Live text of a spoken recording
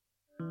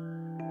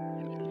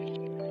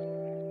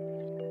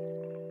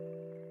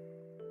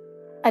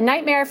A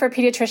nightmare for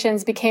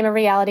pediatricians became a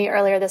reality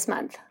earlier this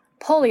month.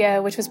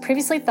 Polio, which was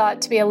previously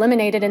thought to be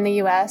eliminated in the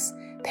U.S.,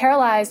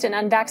 paralyzed an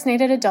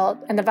unvaccinated adult,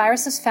 and the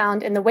virus was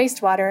found in the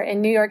wastewater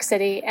in New York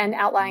City and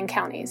outlying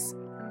counties.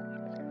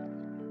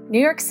 New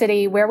York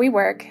City, where we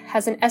work,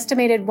 has an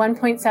estimated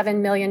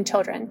 1.7 million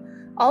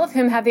children, all of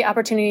whom have the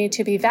opportunity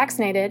to be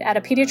vaccinated at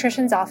a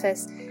pediatrician's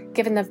office,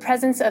 given the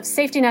presence of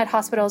safety net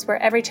hospitals where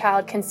every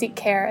child can seek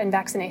care and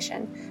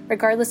vaccination,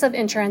 regardless of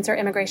insurance or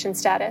immigration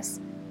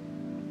status.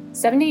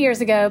 70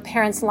 years ago,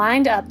 parents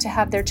lined up to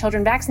have their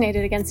children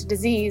vaccinated against a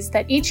disease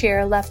that each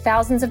year left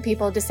thousands of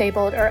people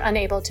disabled or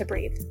unable to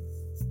breathe.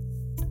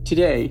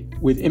 Today,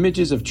 with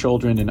images of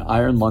children in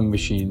iron lung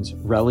machines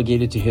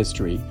relegated to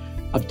history,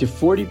 up to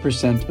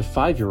 40% of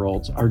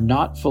 5-year-olds are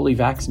not fully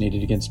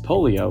vaccinated against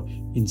polio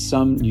in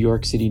some New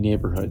York City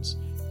neighborhoods,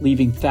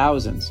 leaving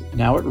thousands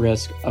now at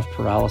risk of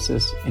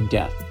paralysis and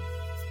death.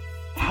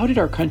 How did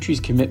our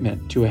country's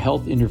commitment to a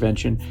health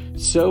intervention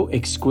so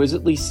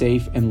exquisitely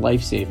safe and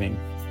life-saving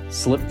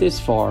slip this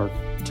far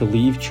to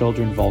leave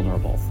children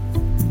vulnerable?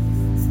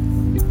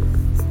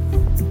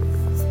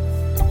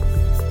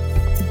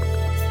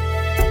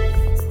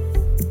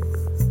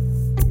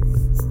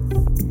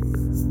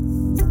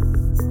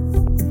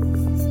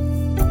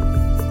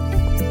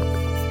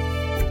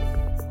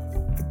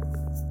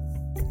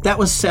 That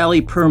was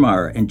Sally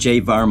Permar and Jay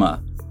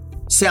Varma.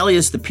 Sally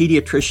is the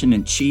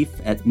pediatrician-in-chief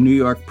at New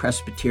York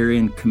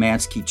Presbyterian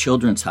Kamansky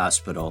Children's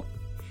Hospital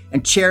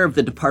and chair of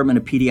the Department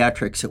of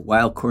Pediatrics at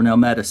Weill Cornell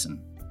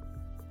Medicine.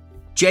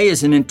 Jay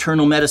is an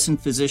internal medicine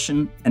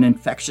physician, an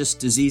infectious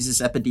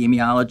diseases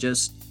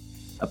epidemiologist,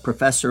 a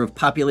professor of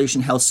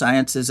population health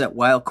sciences at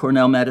Weill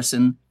Cornell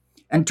Medicine,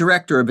 and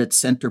director of its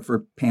Center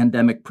for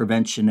Pandemic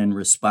Prevention and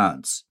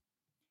Response.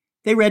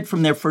 They read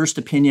from their first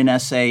opinion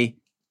essay,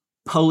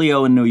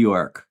 Polio in New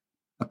York,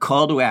 a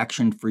call to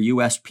action for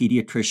U.S.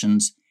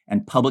 pediatricians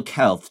and public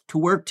health to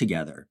work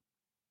together.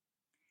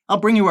 I'll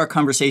bring you our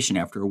conversation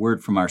after a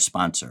word from our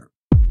sponsor.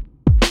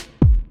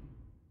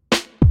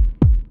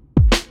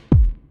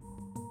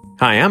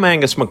 Hi, I'm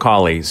Angus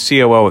McCauley,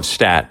 COO of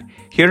STAT,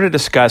 here to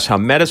discuss how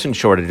medicine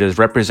shortages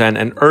represent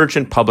an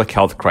urgent public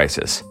health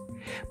crisis.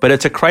 But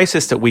it's a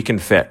crisis that we can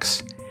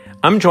fix.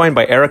 I'm joined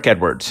by Eric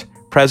Edwards,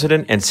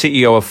 President and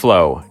CEO of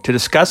Flow, to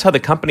discuss how the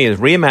company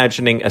is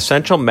reimagining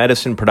essential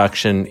medicine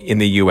production in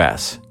the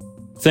U.S.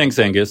 Thanks,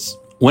 Angus.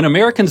 When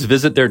Americans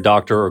visit their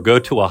doctor or go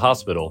to a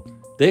hospital,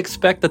 they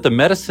expect that the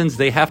medicines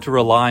they have to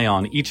rely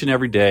on each and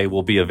every day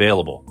will be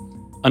available.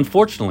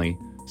 Unfortunately,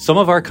 some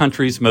of our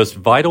country's most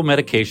vital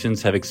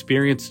medications have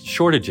experienced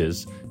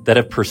shortages that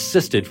have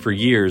persisted for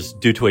years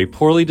due to a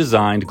poorly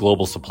designed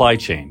global supply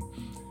chain.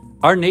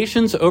 Our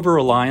nation's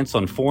over-reliance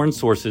on foreign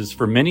sources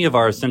for many of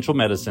our essential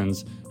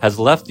medicines has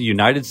left the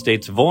United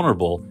States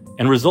vulnerable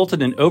and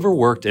resulted in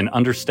overworked and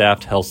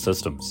understaffed health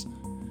systems.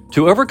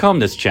 To overcome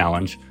this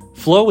challenge,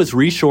 Flow is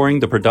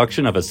reshoring the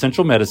production of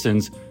essential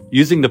medicines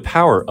using the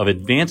power of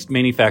advanced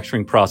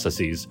manufacturing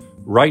processes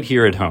right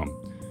here at home.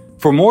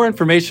 For more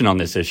information on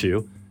this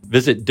issue,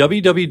 visit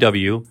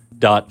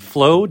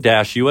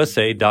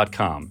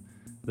www.flow-usa.com.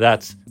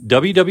 That's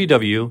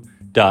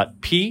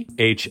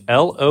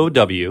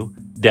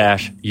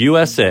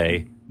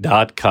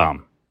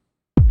www.plow-usa.com.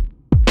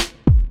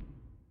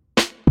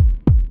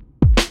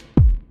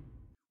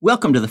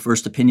 Welcome to the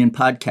First Opinion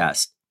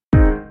podcast.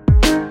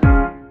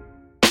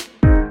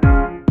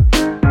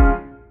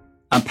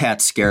 I'm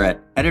Pat Scarrett,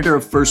 editor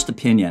of First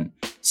Opinion,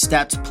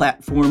 STAT's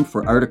platform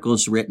for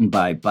articles written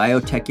by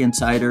biotech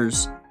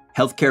insiders,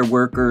 healthcare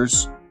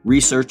workers,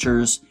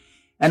 researchers,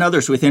 and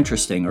others with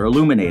interesting or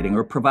illuminating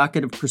or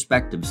provocative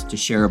perspectives to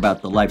share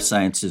about the life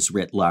sciences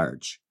writ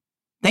large.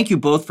 Thank you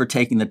both for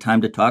taking the time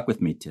to talk with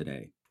me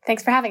today.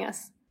 Thanks for having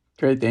us.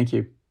 Great, thank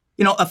you.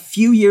 You know, a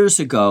few years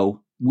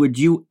ago, would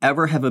you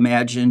ever have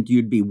imagined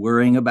you'd be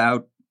worrying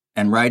about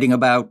and writing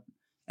about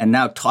and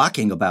now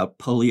talking about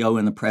polio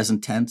in the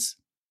present tense?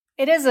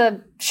 It is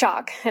a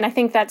shock, and I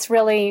think that's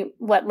really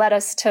what led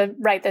us to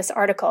write this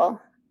article.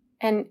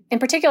 And in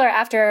particular,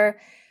 after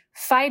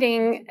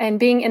fighting and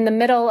being in the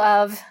middle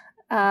of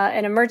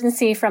an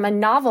emergency from a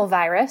novel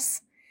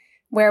virus,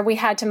 where we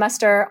had to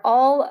muster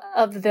all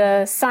of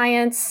the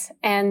science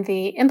and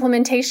the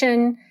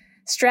implementation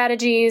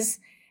strategies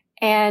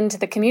and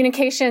the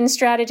communication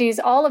strategies,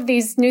 all of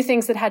these new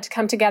things that had to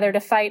come together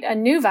to fight a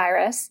new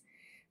virus,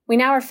 we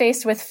now are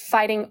faced with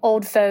fighting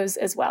old foes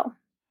as well.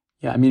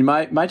 Yeah, I mean,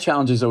 my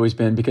challenge has always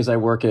been, because I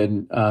work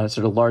in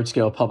sort of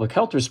large-scale public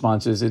health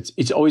responses,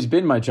 it's always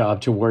been my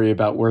job to worry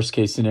about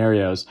worst-case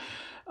scenarios.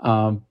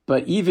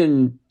 But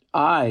even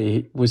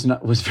I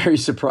was very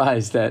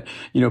surprised that,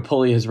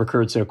 polio has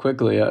recurred so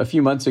quickly. A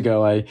few months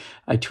ago, I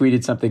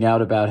tweeted something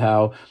out about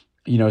how,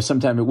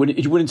 sometime it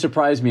wouldn't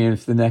surprise me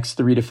if the next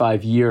 3 to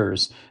 5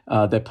 years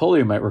that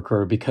polio might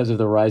recur because of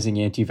the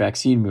rising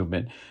anti-vaccine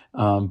movement.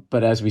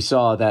 But as we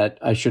saw, that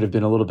I should have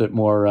been a little bit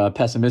more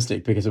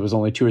pessimistic, because it was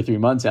only 2 or 3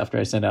 months after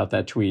I sent out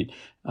that tweet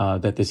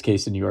that this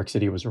case in New York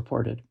City was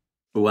reported.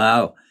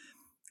 Wow.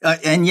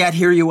 And yet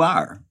here you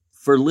are.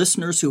 For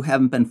listeners who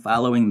haven't been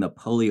following the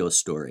polio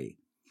story,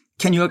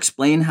 Can you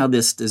explain how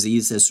this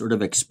disease has sort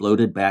of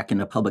exploded back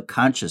into public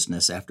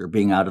consciousness after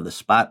being out of the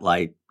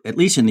spotlight, at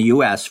least in the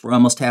U.S., for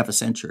almost half a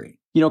century?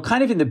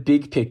 Kind of in the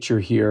big picture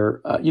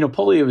here,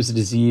 polio is a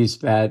disease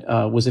that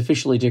was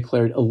officially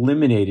declared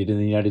eliminated in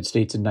the United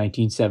States in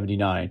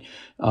 1979.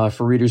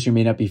 For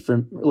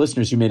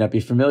listeners who may not be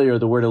familiar,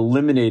 the word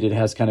eliminated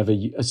has kind of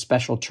a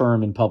special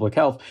term in public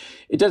health.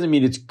 It doesn't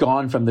mean it's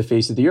gone from the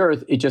face of the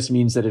earth. It just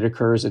means that it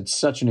occurs at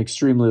such an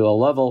extremely low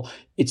level.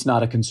 It's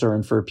not a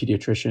concern for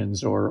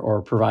pediatricians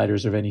or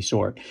providers of any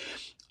sort.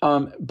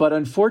 But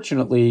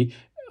unfortunately,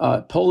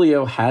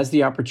 polio has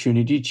the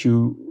opportunity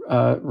to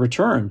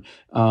return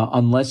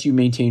unless you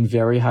maintain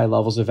very high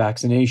levels of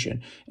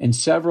vaccination. And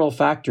several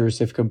factors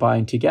have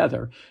combined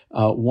together.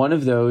 One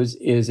of those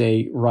is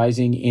a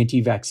rising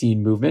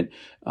anti-vaccine movement.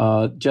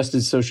 Just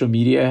as social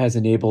media has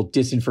enabled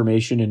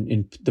disinformation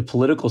in the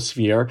political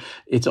sphere,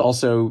 it's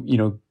also,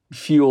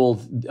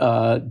 fueled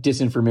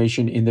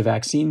disinformation in the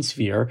vaccine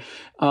sphere.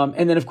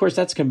 And then, of course,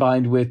 that's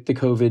combined with the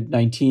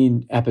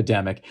COVID-19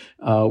 epidemic,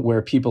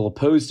 where people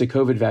opposed to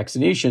COVID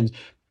vaccinations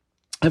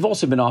have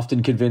also been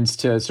often convinced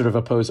to sort of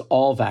oppose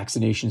all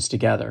vaccinations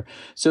together.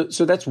 So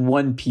that's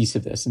one piece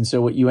of this. And so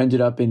what you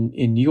ended up in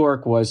New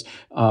York was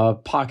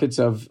pockets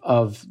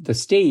of the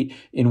state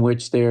in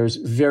which there's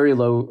very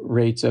low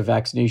rates of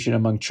vaccination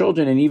among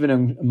children and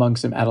even among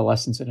some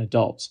adolescents and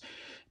adults.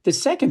 The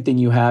second thing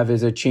you have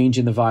is a change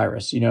in the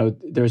virus.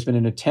 There's been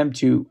an attempt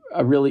to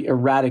really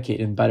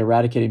eradicate, and by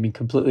eradicate, I mean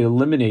completely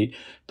eliminate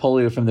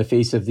polio from the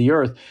face of the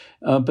earth.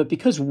 But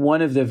because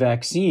one of the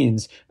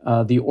vaccines,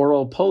 the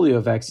oral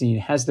polio vaccine,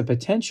 has the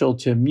potential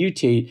to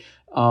mutate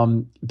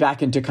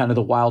back into kind of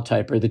the wild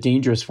type or the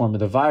dangerous form of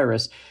the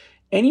virus,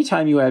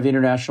 anytime you have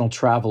international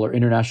travel or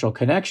international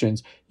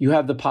connections, you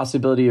have the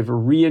possibility of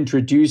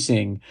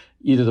reintroducing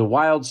either the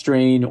wild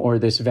strain or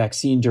this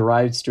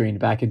vaccine-derived strain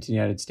back into the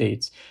United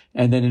States.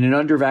 And then in an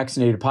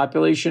under-vaccinated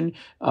population,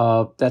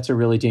 that's a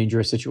really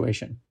dangerous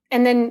situation.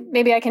 And then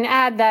maybe I can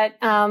add that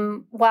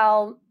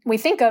while we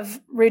think of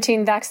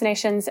routine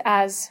vaccinations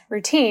as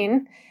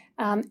routine,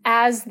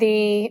 as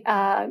the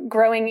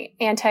growing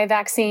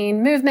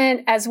anti-vaccine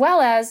movement, as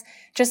well as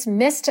just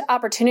missed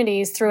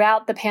opportunities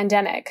throughout the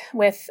pandemic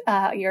with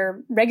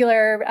your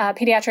regular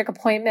pediatric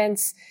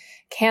appointments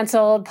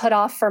canceled, put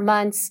off for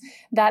months,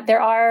 that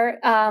there are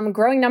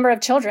growing number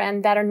of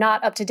children that are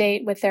not up to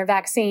date with their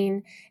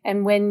vaccine.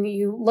 And when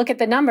you look at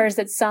the numbers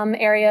that some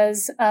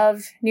areas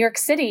of New York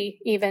City,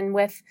 even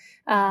with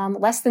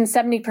less than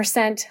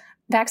 70%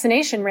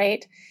 vaccination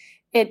rate,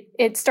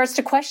 it starts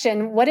to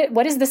question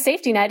what is the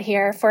safety net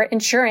here for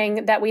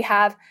ensuring that we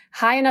have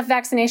high enough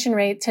vaccination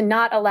rate to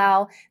not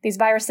allow these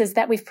viruses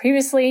that we've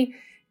previously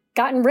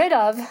gotten rid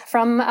of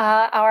from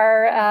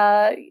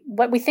our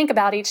what we think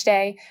about each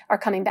day are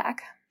coming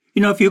back.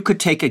 If you could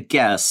take a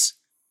guess,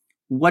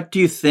 what do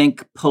you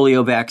think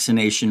polio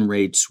vaccination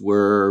rates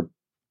were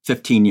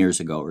 15 years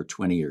ago or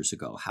 20 years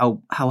ago?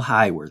 How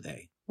high were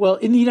they? Well,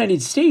 in the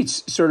United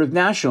States, sort of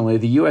nationally,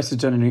 the U.S. has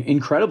done an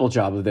incredible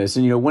job of this.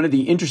 And, one of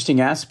the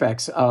interesting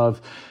aspects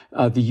of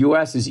the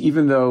U.S. is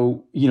even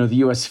though, the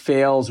U.S.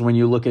 fails when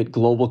you look at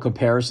global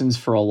comparisons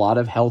for a lot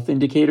of health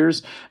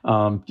indicators,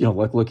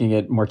 like looking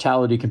at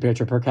mortality compared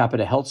to per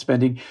capita health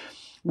spending,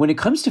 when it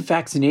comes to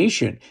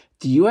vaccination,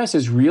 the U.S.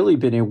 has really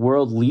been a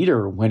world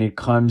leader when it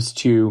comes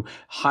to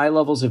high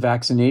levels of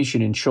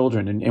vaccination in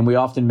children. And we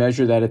often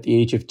measure that at the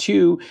age of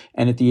 2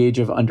 and at the age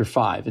of under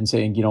 5 and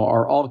saying,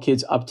 are all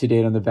kids up to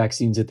date on the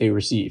vaccines that they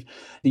receive?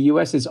 The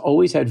U.S. has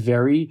always had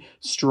very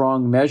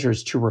strong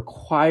measures to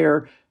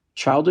require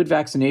childhood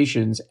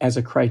vaccinations as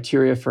a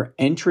criteria for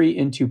entry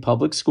into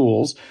public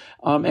schools,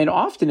 and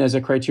often as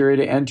a criteria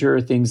to enter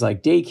things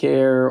like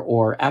daycare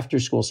or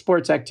after-school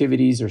sports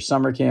activities or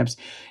summer camps.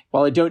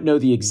 While I don't know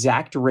the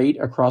exact rate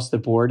across the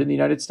board in the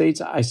United States,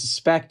 I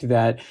suspect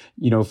that,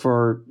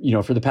 for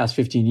the past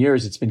 15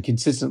 years, it's been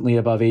consistently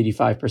above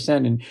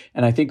 85%,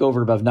 and I think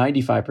over above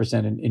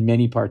 95% in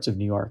many parts of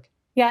New York.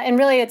 Yeah, and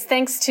really it's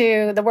thanks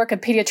to the work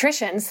of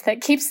pediatricians that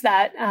keeps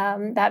that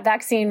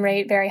vaccine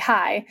rate very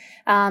high.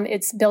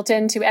 It's built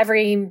into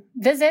every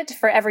visit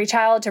for every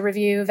child to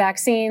review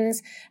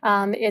vaccines.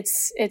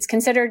 It's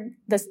considered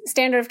the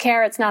standard of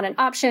care. It's not an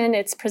option.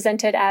 It's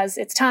presented as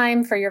it's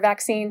time for your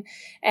vaccine.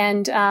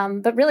 And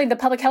but really the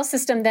public health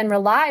system then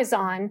relies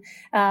on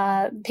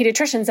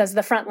pediatricians as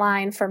the front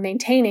line for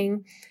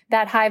maintaining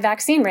that high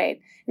vaccine rate.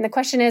 And the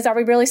question is, are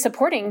we really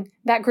supporting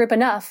that group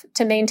enough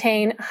to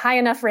maintain a high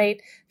enough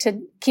rate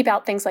to keep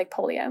out things like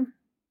polio?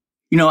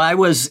 I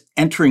was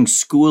entering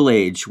school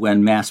age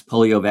when mass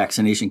polio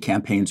vaccination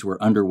campaigns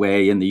were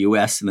underway in the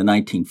U.S. in the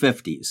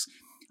 1950s.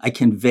 I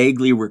can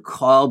vaguely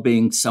recall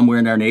being somewhere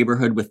in our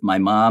neighborhood with my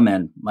mom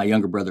and my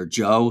younger brother,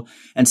 Joe,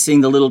 and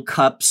seeing the little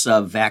cups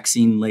of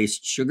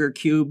vaccine-laced sugar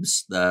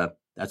cubes.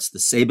 That's the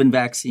Sabin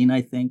vaccine,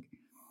 I think.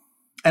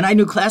 And I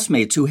knew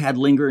classmates who had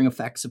lingering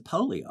effects of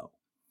polio.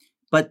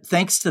 But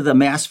thanks to the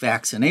mass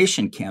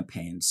vaccination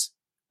campaigns,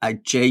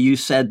 Jay, you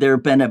said there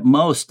have been at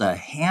most a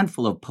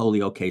handful of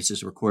polio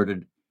cases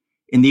recorded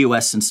in the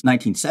U.S. since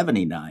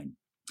 1979.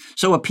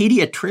 So a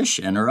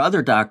pediatrician or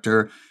other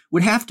doctor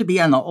would have to be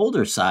on the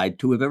older side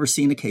to have ever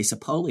seen a case of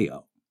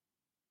polio.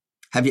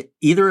 Have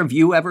either of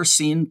you ever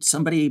seen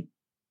somebody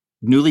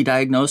newly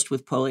diagnosed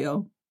with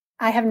polio?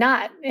 I have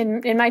not.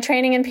 In my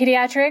training in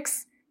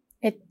pediatrics,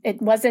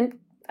 it wasn't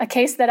a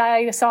case that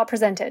I saw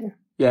presented.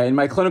 Yeah, in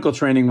my clinical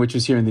training, which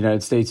was here in the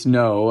United States,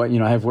 no.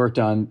 I have worked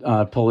on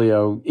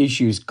polio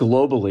issues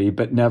globally,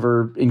 but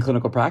never in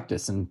clinical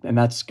practice. And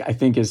that's, I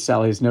think, as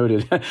Sally has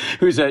noted,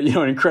 who's an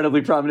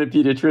incredibly prominent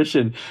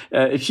pediatrician.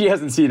 If she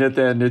hasn't seen it,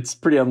 then it's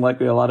pretty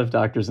unlikely a lot of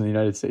doctors in the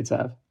United States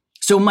have.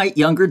 So might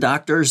younger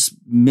doctors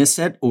miss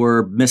it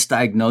or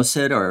misdiagnose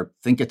it or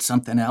think it's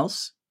something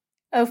else?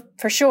 Oh,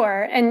 for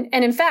sure. And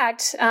in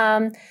fact,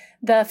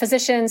 the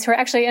physicians who are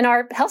actually in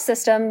our health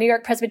system, New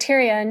York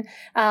Presbyterian,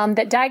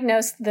 that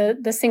diagnosed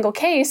the single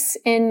case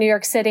in New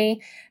York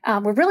City,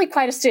 were really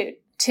quite astute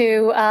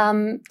to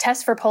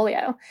test for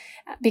polio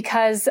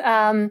because,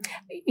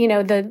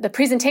 the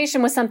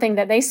presentation was something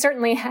that they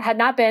certainly had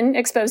not been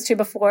exposed to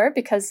before,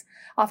 because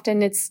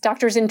often it's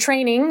doctors in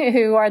training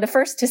who are the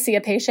first to see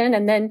a patient.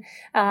 And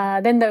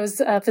then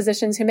those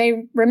physicians who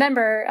may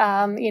remember,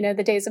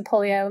 the days of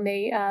polio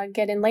may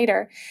get in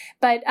later.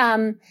 But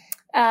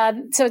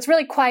so it's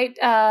really quite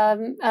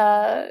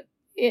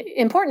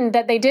important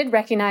that they did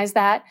recognize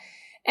that.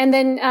 And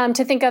then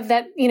to think of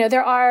that,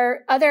 there are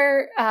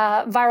other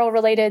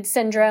viral-related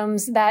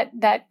syndromes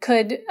that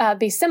could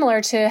be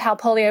similar to how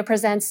polio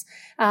presents.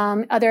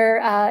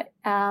 Other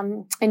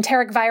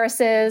enteric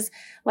viruses,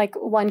 like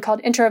one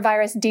called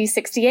enterovirus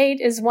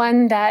D68, is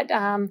one that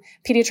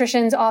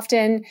pediatricians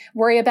often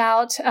worry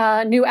about.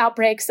 New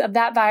outbreaks of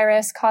that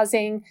virus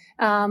causing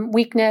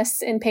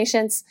weakness in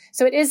patients.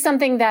 So it is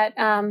something that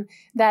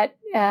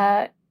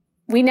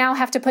we now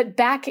have to put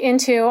back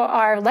into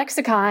our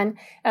lexicon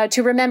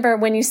to remember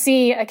when you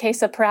see a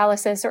case of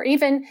paralysis or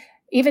even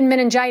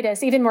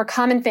meningitis, even more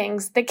common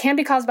things that can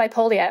be caused by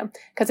polio,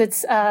 because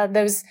it's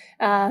those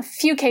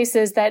few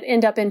cases that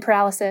end up in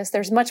paralysis.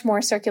 There's much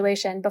more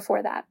circulation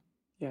before that.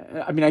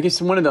 Yeah, I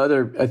guess one of the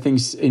other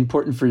things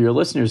important for your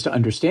listeners to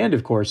understand,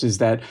 of course, is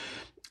that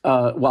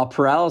while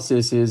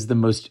paralysis is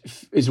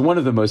one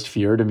of the most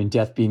feared,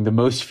 death being the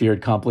most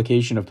feared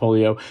complication of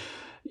polio,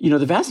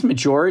 the vast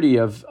majority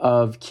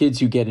of kids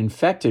who get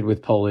infected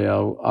with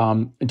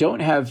polio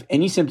don't have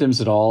any symptoms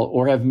at all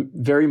or have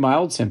very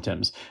mild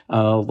symptoms,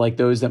 like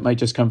those that might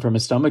just come from a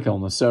stomach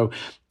illness. So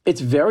it's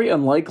very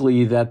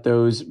unlikely that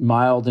those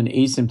mild and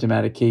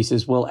asymptomatic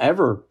cases will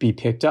ever be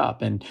picked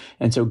up. And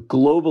so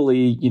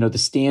globally, the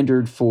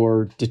standard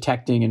for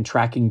detecting and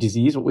tracking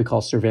disease, what we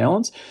call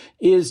surveillance,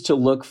 is to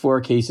look for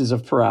cases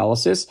of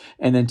paralysis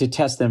and then to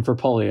test them for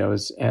polio,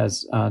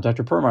 as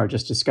Dr. Permar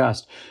just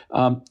discussed.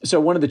 So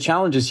one of the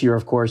challenges here,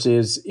 of course,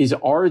 is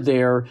are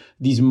there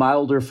these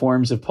milder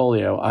forms of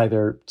polio,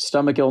 either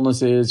stomach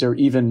illnesses or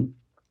even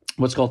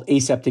what's called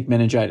aseptic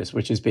meningitis,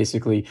 which is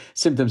basically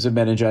symptoms of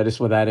meningitis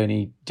without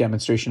any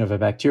demonstration of a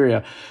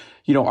bacteria.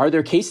 Are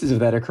there cases of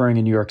that occurring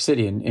in New York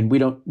City? And we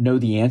don't know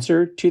the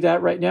answer to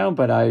that right now,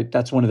 but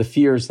that's one of the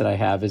fears that I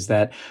have, is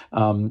that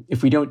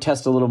if we don't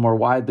test a little more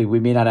widely,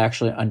 we may not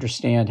actually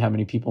understand how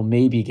many people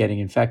may be getting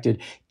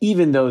infected,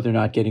 even though they're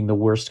not getting the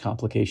worst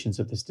complications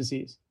of this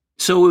disease.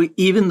 So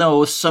even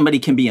though somebody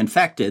can be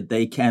infected,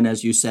 they can,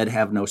 as you said,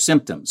 have no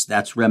symptoms.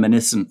 That's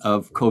reminiscent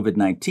of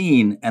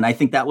COVID-19. And I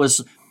think that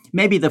was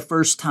maybe the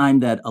first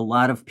time that a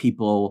lot of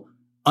people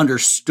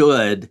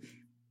understood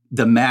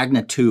the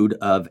magnitude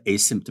of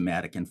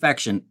asymptomatic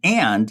infection.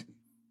 And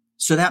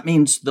so that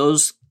means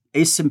those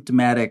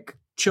asymptomatic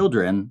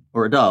children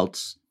or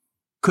adults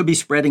could be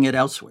spreading it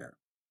elsewhere.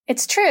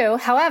 It's true.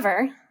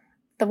 However,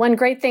 the one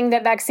great thing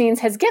that vaccines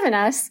has given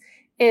us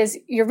is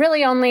you're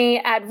really only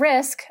at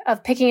risk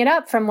of picking it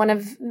up from one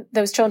of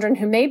those children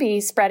who may be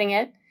spreading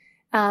it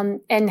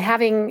and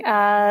having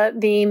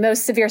the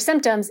most severe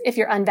symptoms if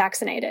you're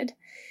unvaccinated.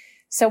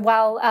 So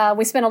while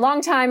we spent a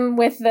long time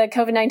with the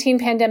COVID-19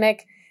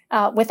 pandemic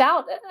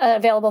without an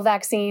available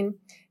vaccine,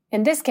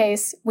 in this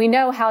case, we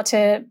know how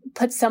to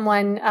put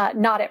someone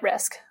not at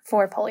risk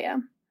for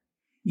polio.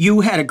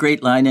 You had a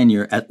great line in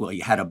you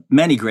had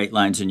many great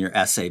lines in your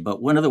essay,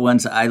 but one of the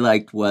ones I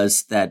liked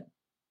was that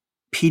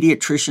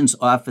pediatricians'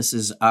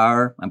 offices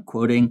are, I'm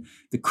quoting,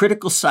 the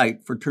critical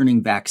site for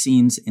turning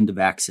vaccines into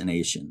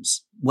vaccinations.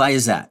 Why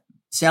is that?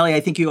 Sally,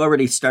 I think you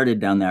already started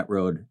down that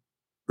road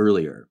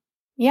earlier.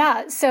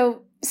 Yeah,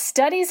 so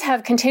studies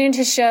have continued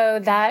to show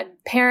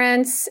that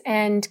parents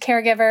and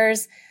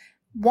caregivers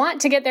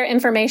want to get their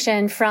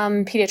information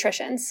from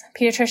pediatricians.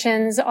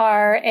 Pediatricians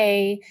are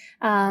a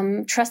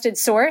trusted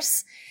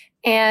source,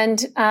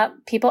 and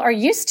people are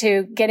used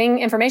to getting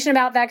information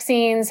about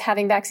vaccines,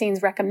 having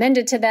vaccines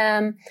recommended to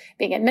them,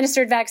 being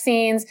administered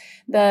vaccines.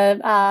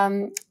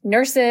 The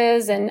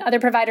nurses and other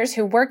providers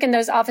who work in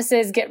those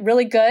offices get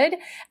really good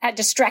at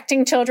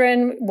distracting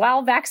children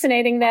while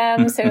vaccinating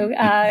them, so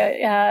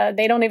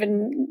they don't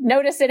even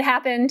notice it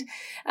happened.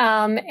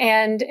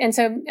 And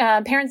so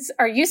parents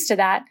are used to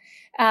that.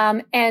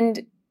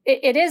 And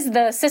it is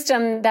the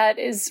system that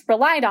is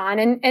relied on.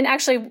 And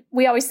actually,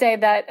 we always say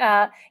that,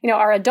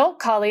 our adult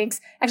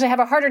colleagues actually have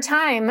a harder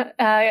time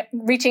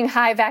reaching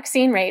high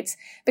vaccine rates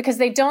because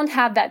they don't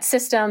have that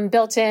system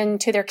built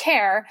into their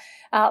care,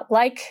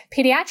 like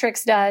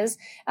pediatrics does,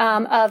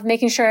 of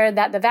making sure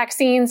that the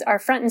vaccines are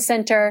front and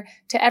center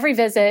to every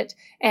visit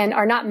and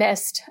are not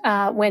missed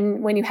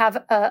when you have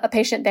a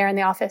patient there in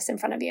the office in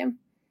front of you.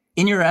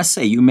 In your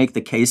essay, you make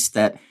the case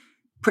that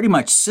pretty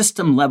much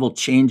system-level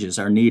changes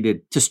are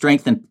needed to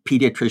strengthen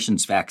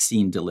pediatricians'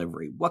 vaccine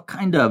delivery. What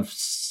kind of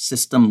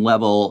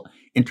system-level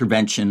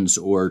interventions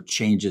or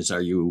changes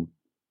are you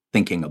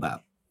thinking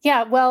about?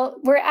 Yeah, well,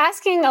 we're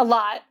asking a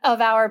lot of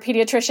our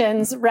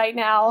pediatricians right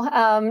now.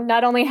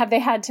 Not only have they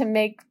had to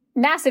make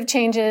massive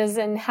changes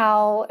in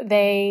how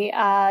they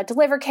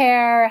deliver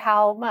care,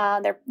 how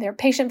their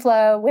patient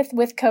flow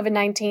with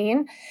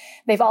COVID-19.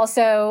 They've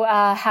also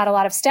had a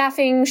lot of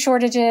staffing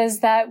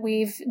shortages that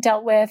we've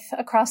dealt with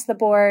across the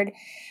board.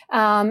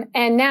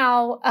 And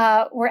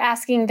now we're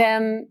asking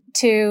them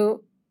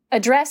to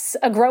address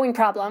a growing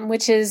problem,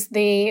 which is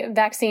the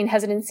vaccine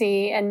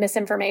hesitancy and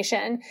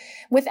misinformation,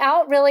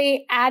 without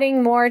really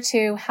adding more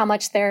to how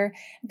much they're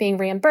being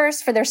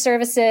reimbursed for their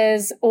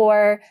services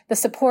or the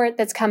support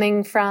that's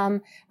coming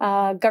from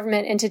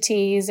government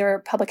entities or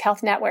public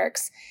health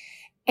networks.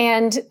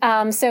 And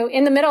so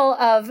in the middle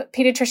of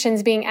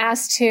pediatricians being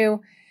asked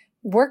to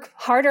work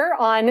harder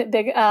on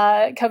the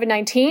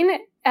COVID-19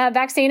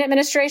 vaccine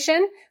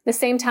administration, the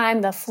same time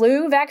the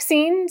flu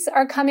vaccines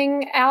are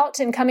coming out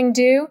and coming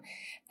due,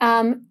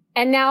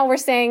 and now we're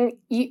saying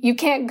you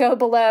can't go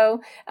below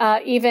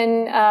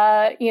even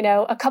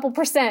a couple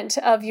 %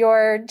 of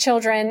your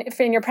children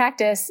in your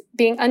practice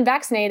being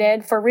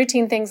unvaccinated for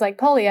routine things like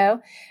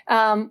polio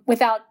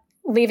without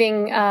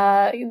leaving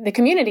the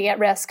community at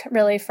risk,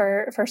 really,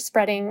 for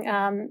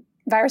spreading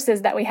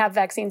viruses that we have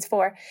vaccines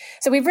for.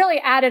 So we've really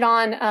added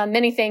on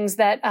many things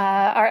that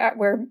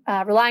we're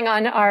relying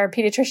on our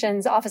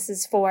pediatricians'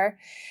 offices for,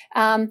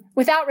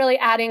 without really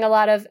adding a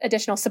lot of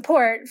additional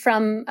support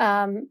from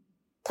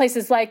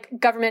places like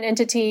government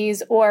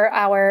entities or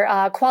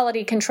our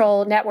quality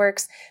control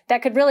networks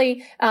that could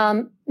really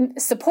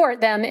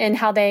support them in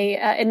how they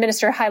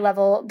administer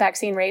high-level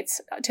vaccine rates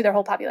to their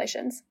whole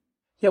populations.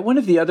 Yeah, one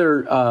of the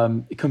other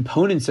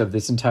components of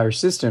this entire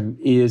system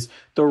is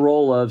the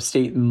role of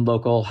state and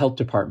local health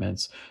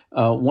departments.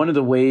 One of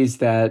the ways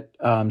that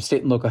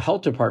state and local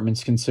health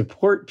departments can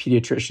support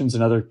pediatricians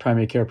and other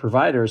primary care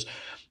providers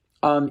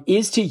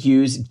is to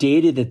use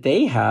data that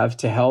they have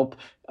to help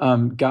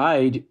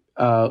guide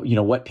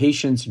what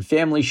patients and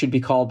families should be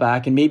called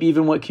back, and maybe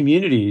even what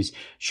communities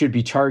should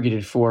be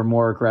targeted for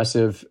more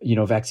aggressive,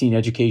 vaccine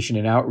education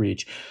and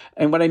outreach.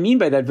 And what I mean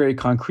by that very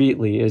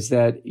concretely is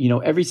that,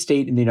 every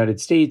state in the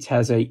United States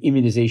has an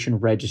immunization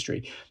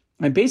registry.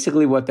 And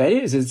basically what that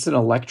is, it's an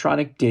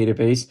electronic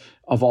database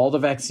of all the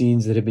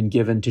vaccines that have been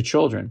given to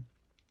children.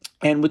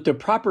 And with the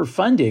proper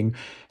funding,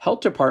 health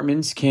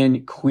departments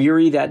can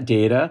query that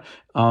data,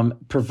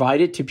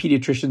 provide it to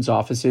pediatricians'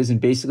 offices, and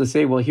basically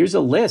say, well, here's a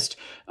list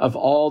of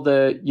all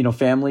the,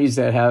 families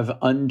that have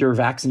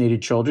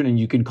under-vaccinated children, and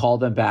you can call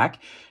them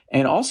back.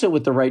 And also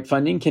with the right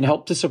funding can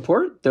help to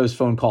support those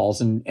phone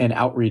calls and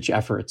outreach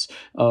efforts.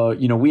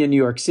 We in New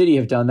York City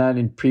have done that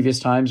in previous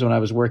times when I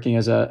was working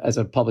as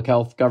a public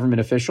health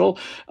government official,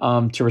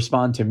 to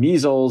respond to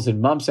measles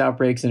and mumps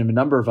outbreaks and a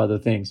number of other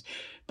things.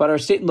 But our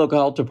state and local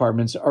health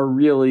departments are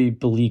really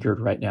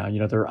beleaguered right now.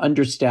 They're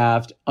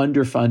understaffed,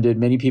 underfunded.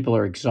 Many people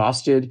are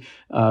exhausted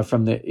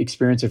from the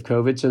experience of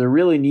COVID. So there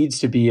really needs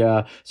to be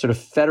sort of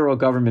federal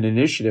government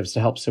initiatives to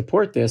help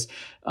support this.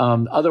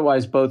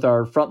 Otherwise, both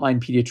our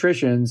frontline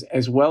pediatricians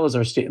as well as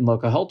our state and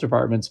local health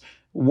departments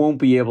won't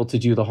be able to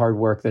do the hard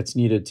work that's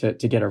needed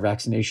to get our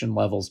vaccination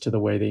levels to the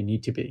way they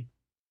need to be.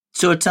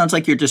 So it sounds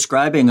like you're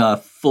describing a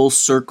full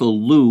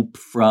circle loop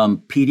from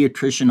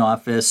pediatrician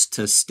office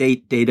to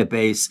state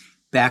database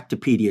back to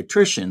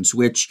pediatricians,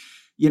 which,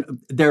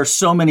 there are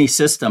so many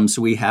systems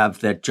we have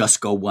that just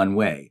go one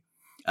way.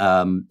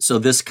 So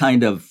this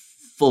kind of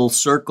full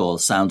circle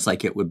sounds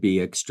like it would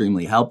be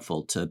extremely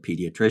helpful to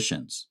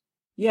pediatricians.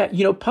 Yeah,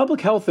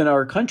 public health in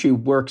our country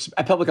works,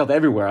 public health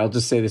everywhere, I'll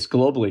just say this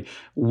globally,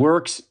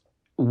 works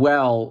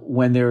well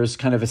when there's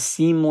kind of a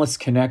seamless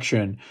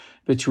connection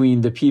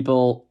between the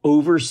people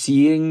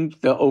overseeing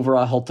the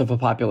overall health of a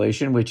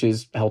population, which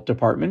is health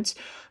departments,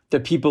 the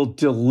people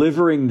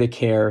delivering the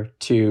care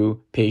to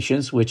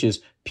patients, which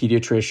is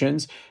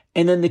pediatricians,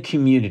 and then the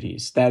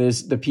communities. That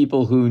is the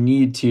people who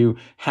need to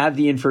have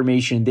the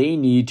information they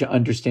need to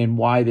understand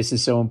why this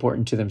is so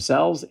important to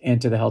themselves and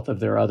to the health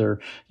of their other,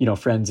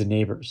 friends and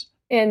neighbors.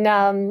 In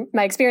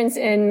my experience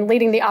in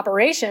leading the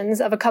operations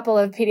of a couple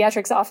of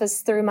pediatrics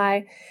offices through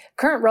my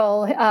current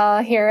role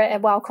here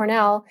at Weill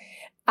Cornell,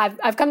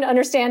 I've come to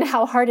understand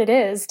how hard it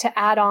is to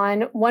add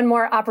on one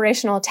more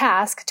operational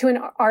task to an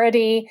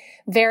already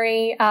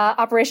very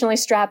operationally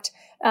strapped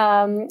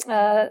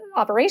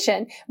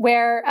operation,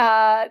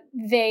 where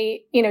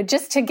they,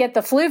 just to get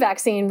the flu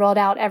vaccine rolled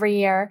out every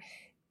year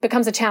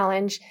becomes a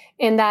challenge,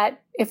 in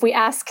that if we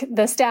ask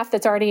the staff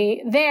that's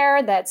already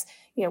there, that's,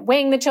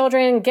 weighing the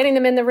children, getting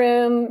them in the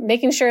room,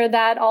 making sure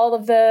that all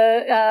of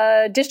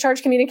the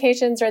discharge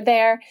communications are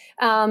there.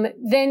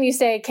 Then you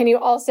say, can you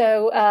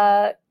also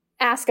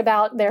ask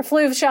about their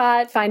flu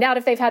shot, find out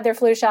if they've had their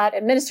flu shot,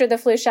 administer the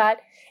flu shot?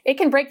 It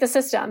can break the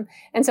system.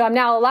 And so I'm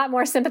now a lot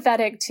more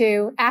sympathetic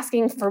to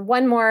asking for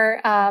one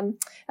more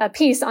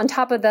piece on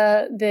top of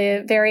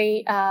the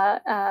very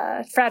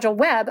fragile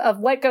web of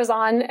what goes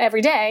on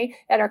every day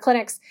at our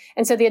clinics.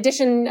 And so the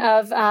addition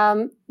of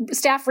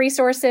staff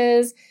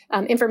resources,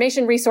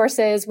 information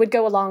resources would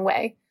go a long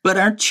way. But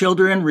aren't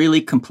children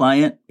really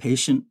compliant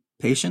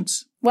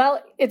patients?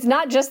 Well, it's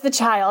not just the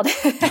child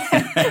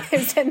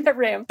who's in the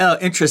room. Oh,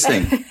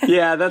 interesting.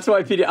 Yeah, that's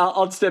why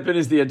I'll step in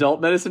as the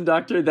adult medicine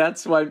doctor.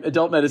 That's why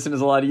adult medicine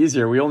is a lot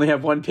easier. We only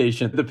have one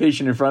patient, the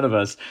patient in front of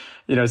us.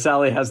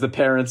 Sally has the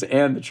parents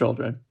and the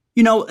children.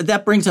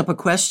 That brings up a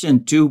question.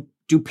 Do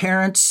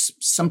parents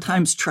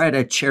sometimes try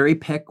to cherry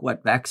pick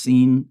what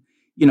vaccine?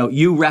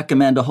 You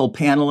recommend a whole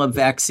panel of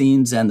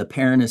vaccines and the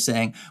parent is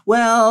saying,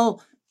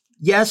 well,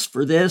 yes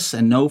for this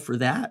and no for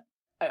that.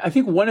 I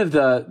think one of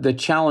the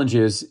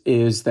challenges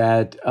is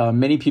that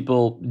many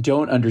people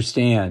don't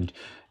understand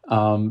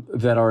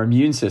that our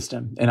immune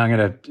system, and I'm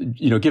going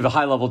to give a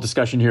high level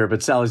discussion here,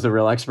 but Sally's the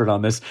real expert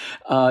on this.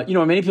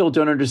 Many people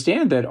don't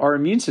understand that our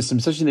immune system,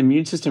 especially the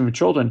immune system of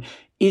children,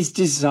 is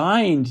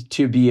designed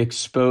to be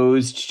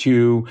exposed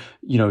to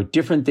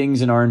different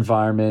things in our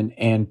environment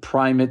and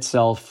prime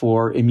itself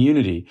for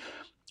immunity.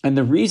 And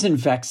the reason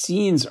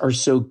vaccines are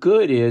so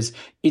good is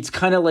it's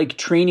kind of like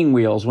training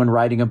wheels when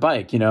riding a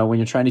bike. When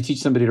you're trying to teach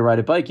somebody to ride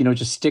a bike, you don't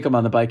just stick them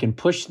on the bike and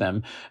push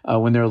them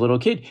when they're a little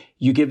kid.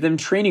 You give them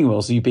training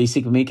wheels. So you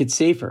basically make it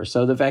safer.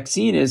 So the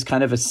vaccine is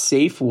kind of a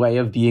safe way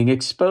of being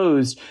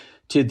exposed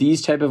to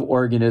these type of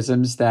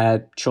organisms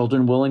that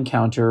children will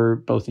encounter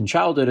both in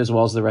childhood as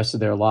well as the rest of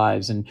their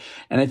lives. And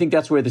I think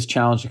that's where this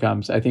challenge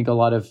comes. I think a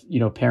lot of,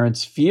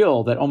 parents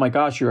feel that, oh my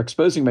gosh, you're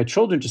exposing my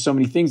children to so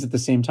many things at the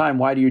same time.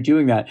 Why are you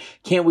doing that?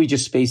 Can't we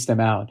just space them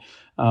out?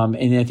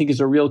 And I think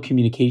it's a real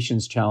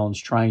communications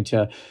challenge trying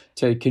to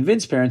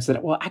convince parents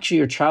that, well, actually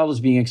your child is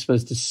being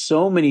exposed to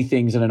so many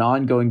things on an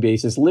ongoing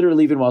basis,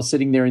 literally even while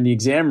sitting there in the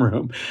exam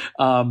room.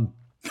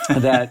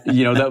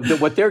 That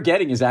what they're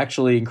getting is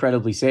actually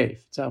incredibly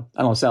safe. So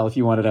I don't know, Sal, if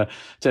you wanted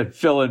to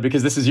fill in,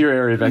 because this is your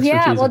area of expertise.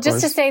 Yeah, well, just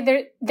to say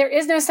there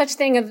is no such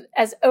thing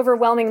as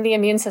overwhelming the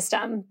immune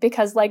system,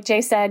 because like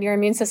Jay said, your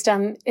immune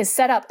system is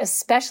set up,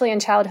 especially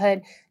in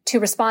childhood, to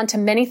respond to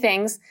many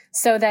things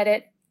so that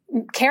it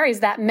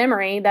carries that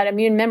memory, that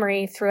immune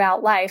memory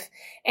throughout life.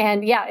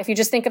 And yeah, if you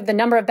just think of the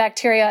number of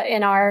bacteria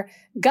in our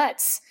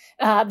guts,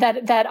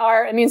 that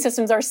our immune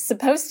systems are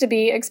supposed to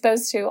be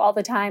exposed to all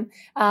the time,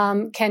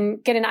 can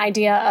get an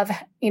idea of,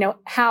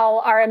 how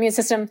our immune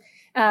system,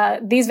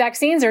 these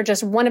vaccines are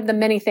just one of the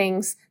many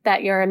things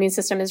that your immune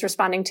system is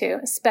responding to,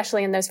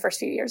 especially in those first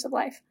few years of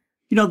life.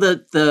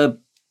 The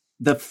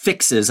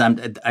fixes,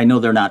 I know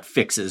they're not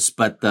fixes,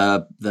 but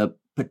the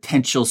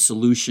potential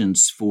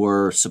solutions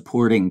for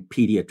supporting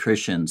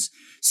pediatricians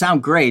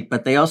sound great,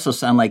 but they also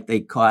sound like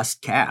they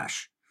cost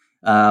cash.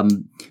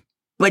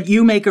 But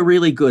you make a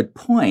really good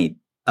point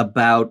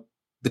about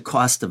the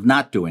cost of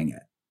not doing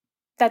it.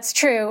 That's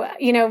true.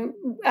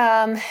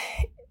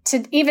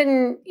 To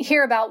even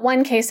hear about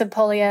one case of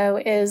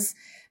polio is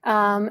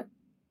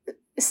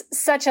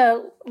such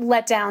a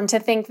letdown, to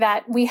think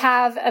that we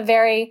have a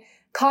very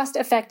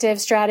cost-effective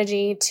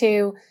strategy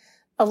to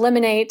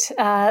eliminate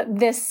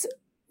this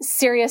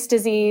serious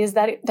disease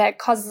that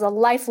causes a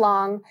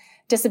lifelong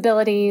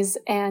disabilities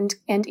and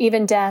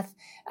even death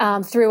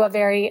through a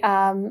very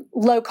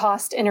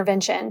low-cost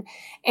intervention,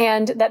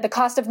 and that the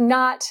cost of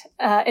not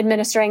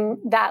administering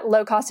that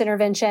low-cost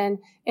intervention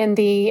in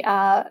the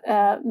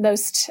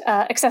most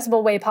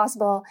accessible way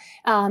possible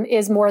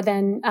is more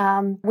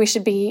than we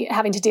should be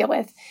having to deal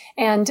with.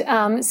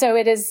 And so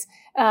it is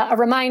a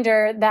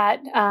reminder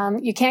that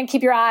you can't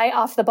keep your eye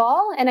off the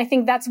ball. And I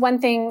think that's one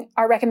thing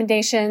our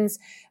recommendations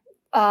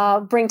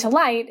bring to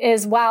light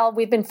is, while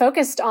we've been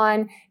focused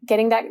on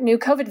getting that new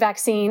COVID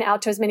vaccine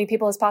out to as many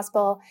people as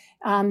possible,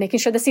 making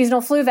sure the seasonal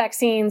flu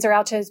vaccines are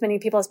out to as many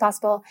people as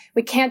possible,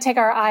 we can't take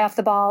our eye off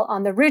the ball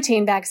on the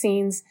routine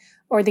vaccines,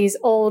 or these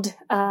old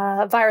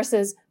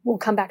viruses will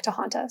come back to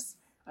haunt us.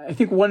 I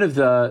think one of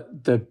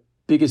the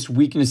biggest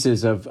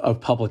weaknesses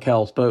of public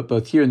health,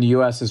 both here in the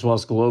U.S. as well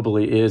as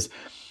globally, is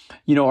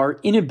our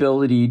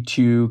inability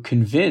to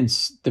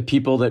convince the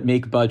people that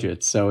make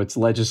budgets, so it's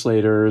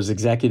legislators,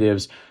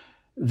 executives,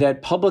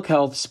 that public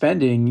health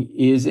spending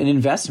is an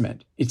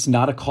investment. It's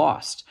not a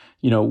cost.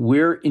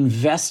 We're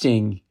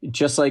investing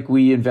just like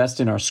we invest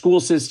in our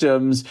school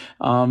systems,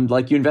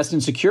 like you invest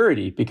in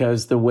security,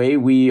 because the way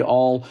we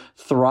all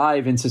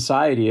thrive in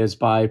society is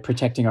by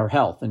protecting our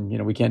health.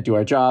 And, we can't do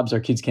our jobs. Our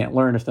kids can't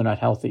learn if they're not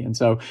healthy. And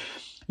so,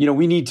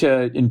 we need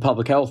to, in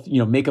public health,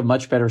 make a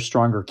much better,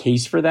 stronger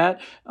case for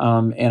that.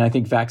 And I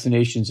think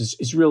vaccinations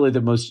is really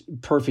the most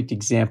perfect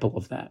example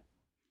of that.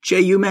 Jay,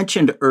 you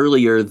mentioned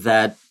earlier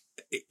that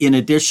in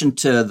addition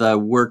to the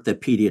work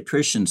that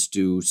pediatricians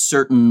do,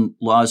 certain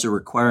laws or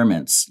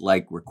requirements,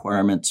 like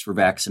requirements for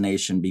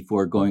vaccination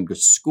before going to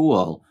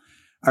school,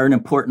 are an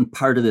important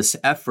part of this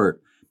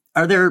effort.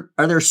 Are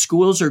there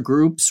schools or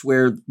groups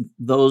where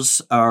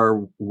those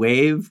are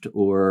waived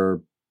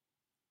or,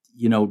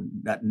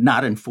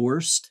 not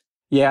enforced?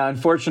 Yeah,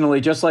 unfortunately,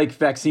 just like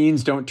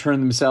vaccines don't turn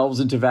themselves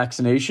into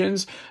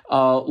vaccinations,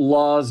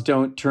 laws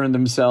don't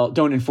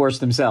enforce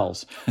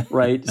themselves,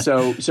 right?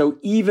 So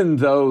even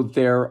though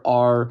there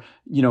are,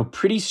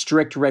 pretty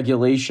strict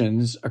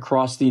regulations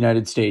across the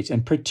United States,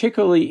 and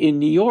particularly in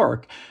New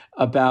York,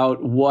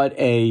 about what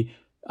a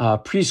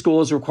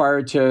preschool is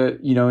required to,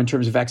 in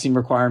terms of vaccine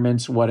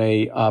requirements, what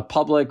a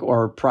public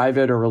or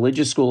private or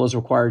religious school is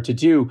required to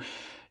do,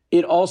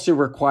 it also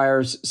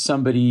requires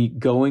somebody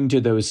going to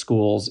those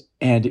schools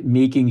and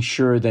making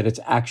sure that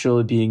it's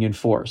actually being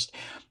enforced.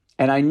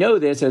 And I know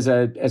this as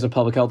a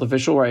public health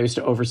official, where I used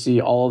to oversee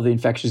all of the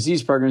infectious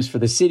disease programs for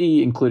the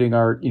city, including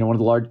our, one of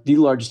the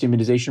largest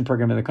immunization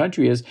program in the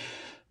country is.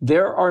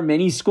 There are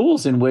many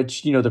schools in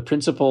which, the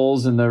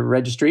principals and the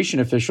registration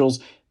officials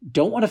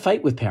don't want to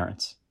fight with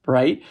parents.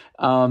 Right.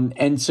 And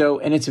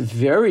it's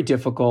very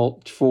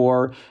difficult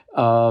for,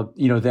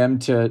 them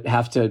to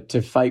have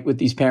to fight with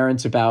these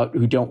parents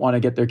who don't want to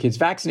get their kids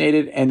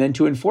vaccinated and then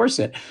to enforce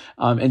it.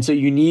 And so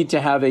you need to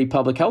have a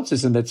public health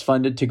system that's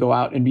funded to go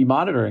out and be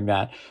monitoring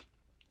that.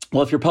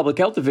 Well, if your public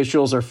health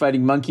officials are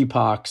fighting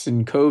monkeypox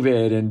and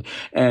COVID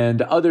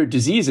and other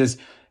diseases,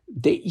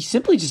 they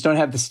simply just don't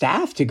have the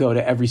staff to go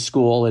to every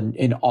school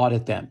and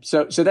audit them.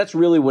 So that's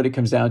really what it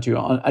comes down to.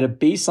 At a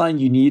baseline,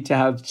 you need to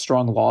have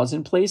strong laws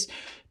in place,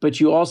 but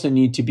you also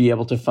need to be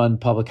able to fund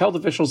public health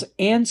officials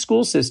and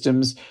school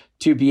systems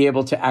to be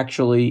able to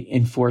actually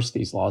enforce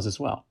these laws as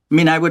well. I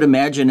mean, I would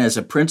imagine as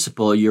a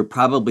principal, you're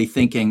probably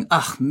thinking,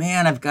 oh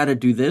man, I've got to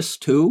do this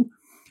too.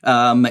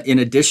 In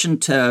addition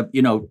to,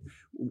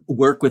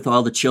 work with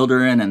all the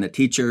children and the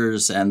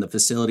teachers and the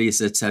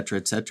facilities, et cetera,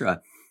 et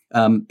cetera.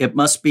 It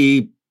must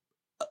be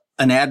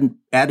an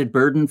added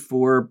burden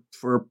for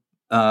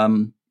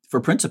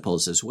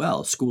principals as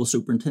well, school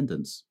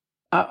superintendents.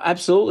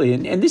 Absolutely.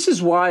 And this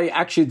is why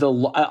actually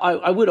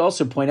I would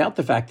also point out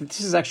the fact that this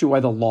is actually why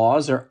the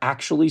laws are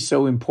actually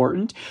so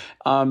important.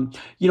 When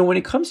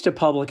it comes to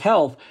public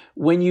health,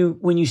 when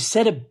you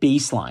set a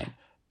baseline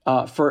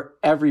for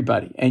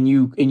everybody and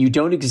you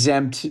don't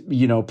exempt,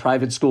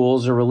 private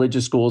schools or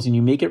religious schools, and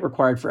you make it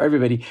required for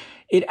everybody,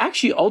 it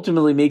actually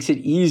ultimately makes it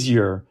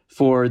easier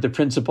for the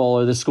principal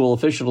or the school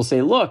official to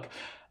say, look,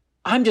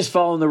 I'm just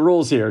following the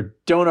rules here.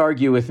 Don't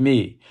argue with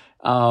me.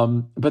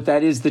 But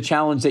that is the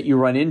challenge that you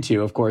run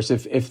into, of course,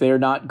 if they're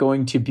not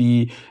going to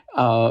be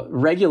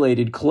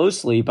regulated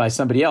closely by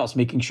somebody else,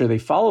 making sure they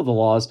follow the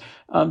laws,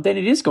 then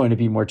it is going to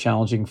be more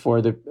challenging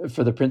for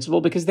the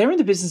principal, because they're in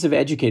the business of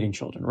educating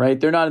children, right?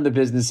 They're not in the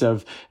business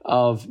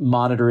of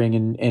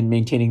monitoring and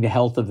maintaining the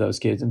health of those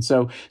kids. And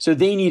so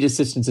they need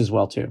assistance as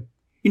well, too.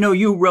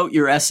 You wrote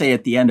your essay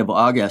at the end of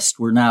August.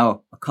 We're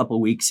now a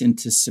couple weeks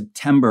into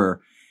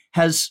September.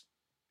 Has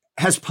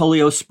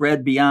polio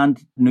spread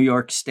beyond New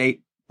York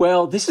State?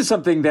 Well, this is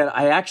something that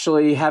I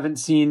actually haven't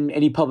seen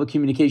any public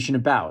communication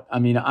about. I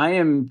mean, I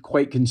am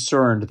quite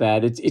concerned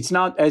that it's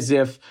not as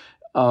if,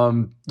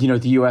 the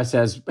U.S.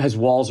 has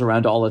walls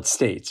around all its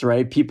states,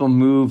 right? People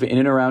move in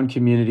and around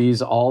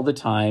communities all the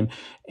time.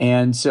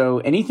 And so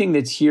anything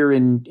that's here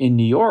in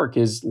New York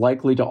is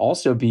likely to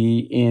also be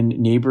in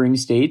neighboring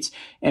states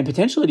and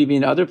potentially to be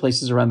in other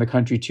places around the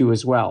country too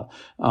as well.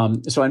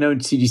 So I know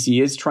CDC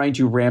is trying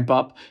to ramp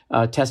up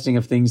testing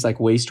of things like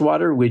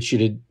wastewater, which it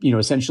had,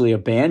 essentially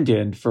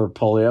abandoned for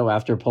polio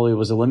after polio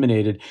was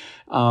eliminated.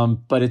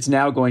 But it's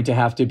now going to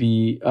have to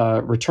be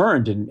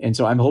returned. And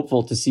so I'm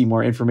hopeful to see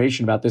more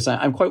information about this.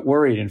 I'm quite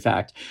worried, in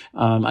fact.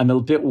 I'm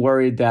a bit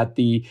worried that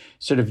the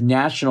sort of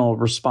national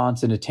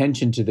response and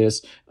attention to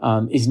this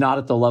is not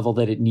at the level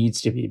that it needs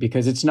to be,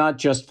 because it's not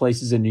just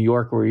places in New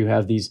York where you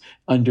have these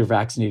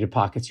under-vaccinated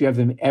pockets. You have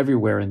them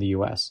everywhere in the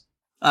U.S.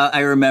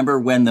 I remember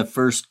when the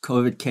first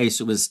COVID case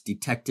was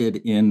detected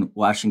in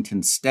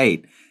Washington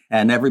State,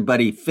 and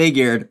everybody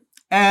figured,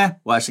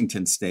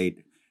 Washington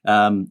State,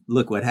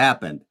 look what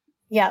happened.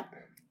 Yeah.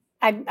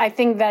 I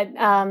think that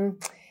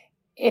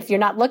if you're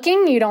not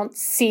looking, you don't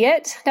see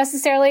it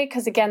necessarily,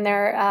 because, again,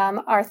 there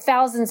are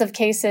thousands of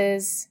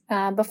cases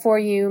before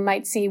you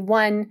might see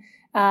one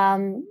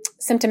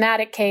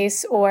symptomatic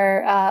case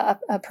or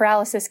a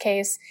paralysis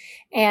case.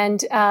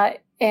 And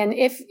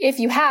if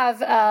you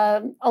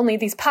have only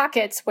these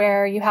pockets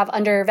where you have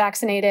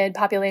under-vaccinated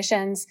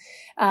populations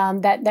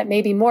that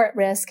may be more at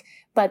risk,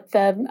 but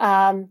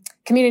the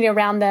community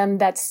around them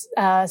that's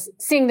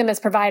seeing them as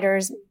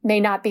providers may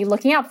not be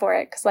looking out for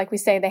it, because, like we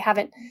say, they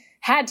haven't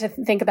had to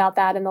think about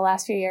that in the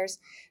last few years.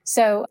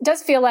 So it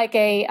does feel like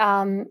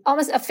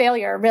almost a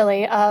failure,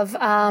 really, of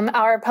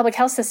our public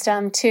health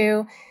system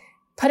to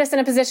put us in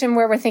a position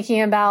where we're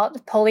thinking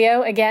about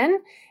polio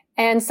again,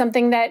 and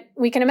something that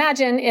we can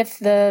imagine if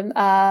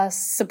the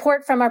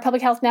support from our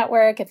public health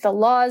network, if the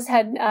laws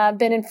had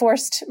been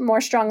enforced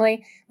more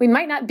strongly, we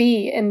might not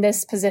be in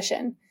this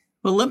position.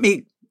 Well, let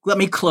me let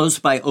me close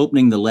by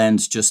opening the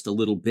lens just a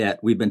little bit.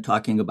 We've been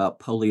talking about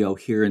polio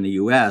here in the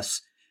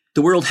U.S.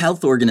 The World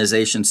Health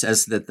Organization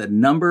says that the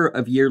number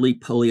of yearly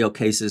polio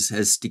cases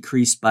has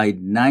decreased by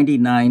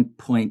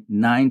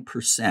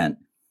 99.9%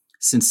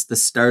 since the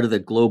start of the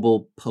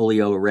Global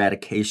Polio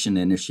Eradication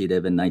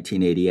Initiative in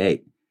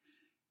 1988.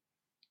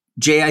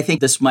 Jay, I think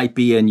this might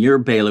be in your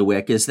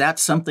bailiwick. Is that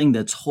something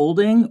that's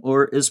holding,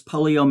 or is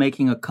polio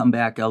making a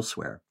comeback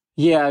elsewhere?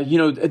 Yeah,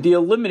 the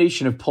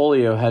elimination of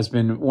polio has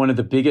been one of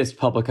the biggest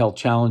public health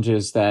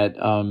challenges that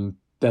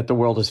the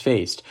world has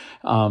faced.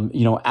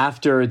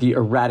 After the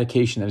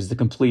eradication, that was the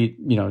complete,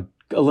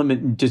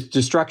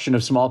 destruction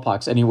of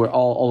smallpox anywhere,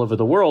 all over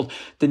the world.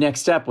 The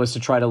next step was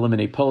to try to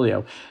eliminate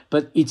polio.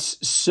 But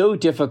it's so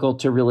difficult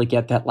to really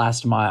get that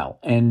last mile.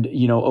 And,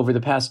 over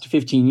the past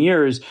 15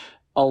 years,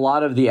 a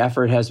lot of the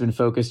effort has been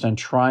focused on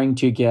trying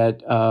to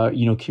get,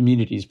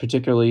 communities,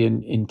 particularly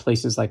in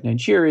places like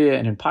Nigeria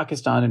and in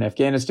Pakistan and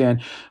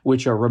Afghanistan,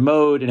 which are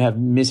remote and have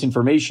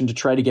misinformation, to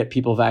try to get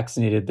people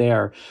vaccinated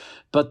there.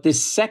 But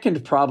this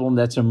second problem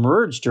that's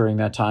emerged during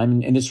that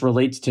time, and this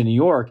relates to New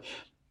York,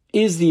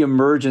 is the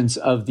emergence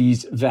of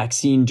these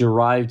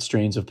vaccine-derived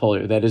strains of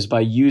polio. That is,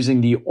 by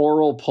using the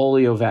oral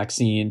polio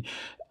vaccine,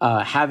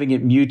 having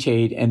it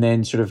mutate and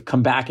then sort of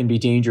come back and be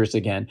dangerous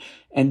again.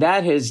 And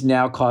that has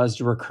now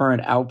caused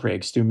recurrent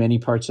outbreaks through many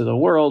parts of the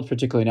world,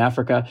 particularly in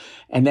Africa.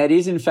 And that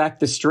is, in fact,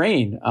 the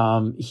strain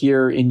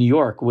here in New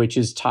York, which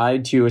is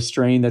tied to a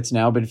strain that's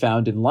now been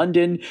found in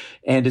London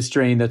and a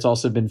strain that's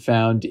also been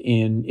found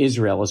in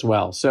Israel as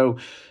well. So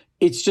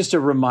it's just a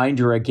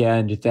reminder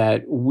again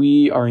that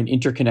we are an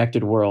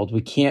interconnected world.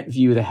 We can't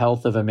view the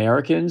health of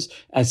Americans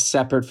as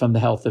separate from the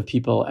health of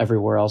people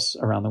everywhere else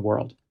around the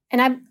world.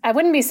 And I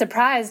wouldn't be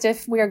surprised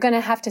if we are going to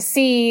have to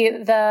see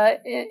the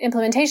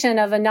implementation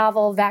of a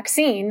novel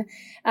vaccine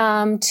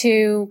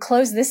to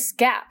close this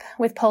gap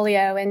with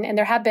polio. And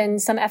there have been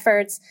some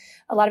efforts,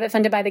 a lot of it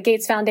funded by the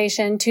Gates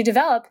Foundation, to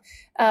develop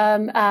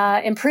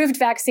improved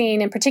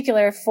vaccine, in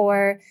particular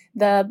for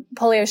the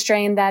polio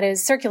strain that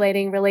is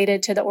circulating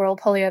related to the oral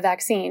polio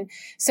vaccine.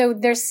 So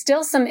there's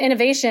still some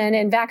innovation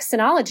in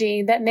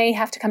vaccinology that may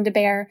have to come to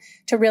bear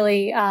to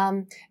really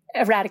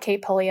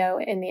eradicate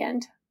polio in the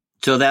end.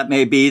 So that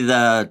may be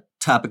the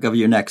topic of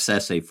your next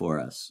essay for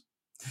us.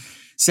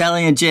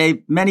 Sally and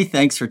Jay, many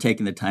thanks for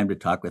taking the time to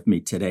talk with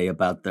me today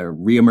about the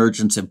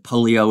reemergence of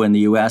polio in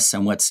the U.S.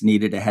 and what's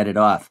needed to head it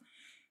off.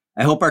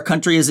 I hope our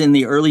country is in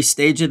the early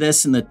stage of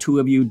this and the two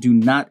of you do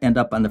not end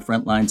up on the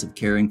front lines of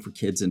caring for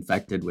kids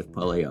infected with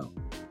polio.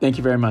 Thank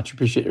you very much.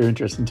 Appreciate your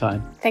interest and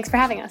time. Thanks for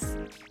having us.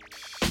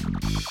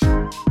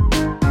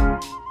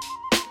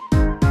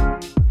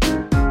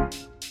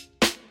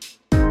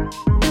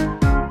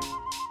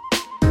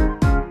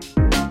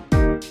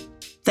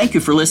 Thank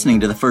you for listening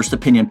to the First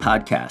Opinion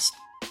podcast.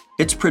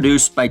 It's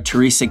produced by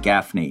Teresa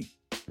Gaffney.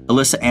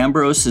 Alyssa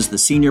Ambrose is the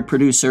senior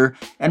producer,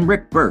 and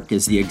Rick Burke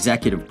is the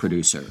executive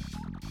producer.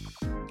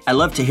 I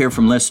love to hear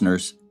from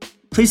listeners.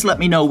 Please let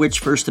me know which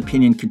First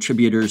Opinion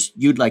contributors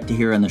you'd like to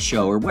hear on the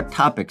show or what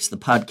topics the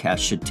podcast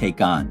should take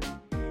on.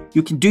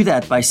 You can do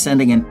that by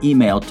sending an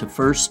email to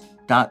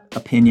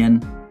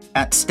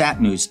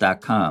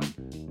first.opinion@statnews.com.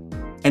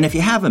 And if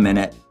you have a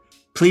minute,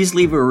 please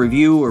leave a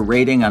review or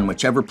rating on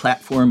whichever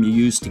platform you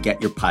use to get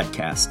your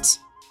podcasts.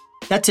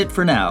 That's it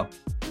for now.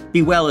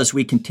 Be well as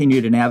we continue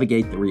to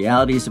navigate the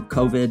realities of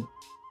COVID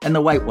and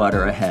the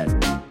whitewater ahead.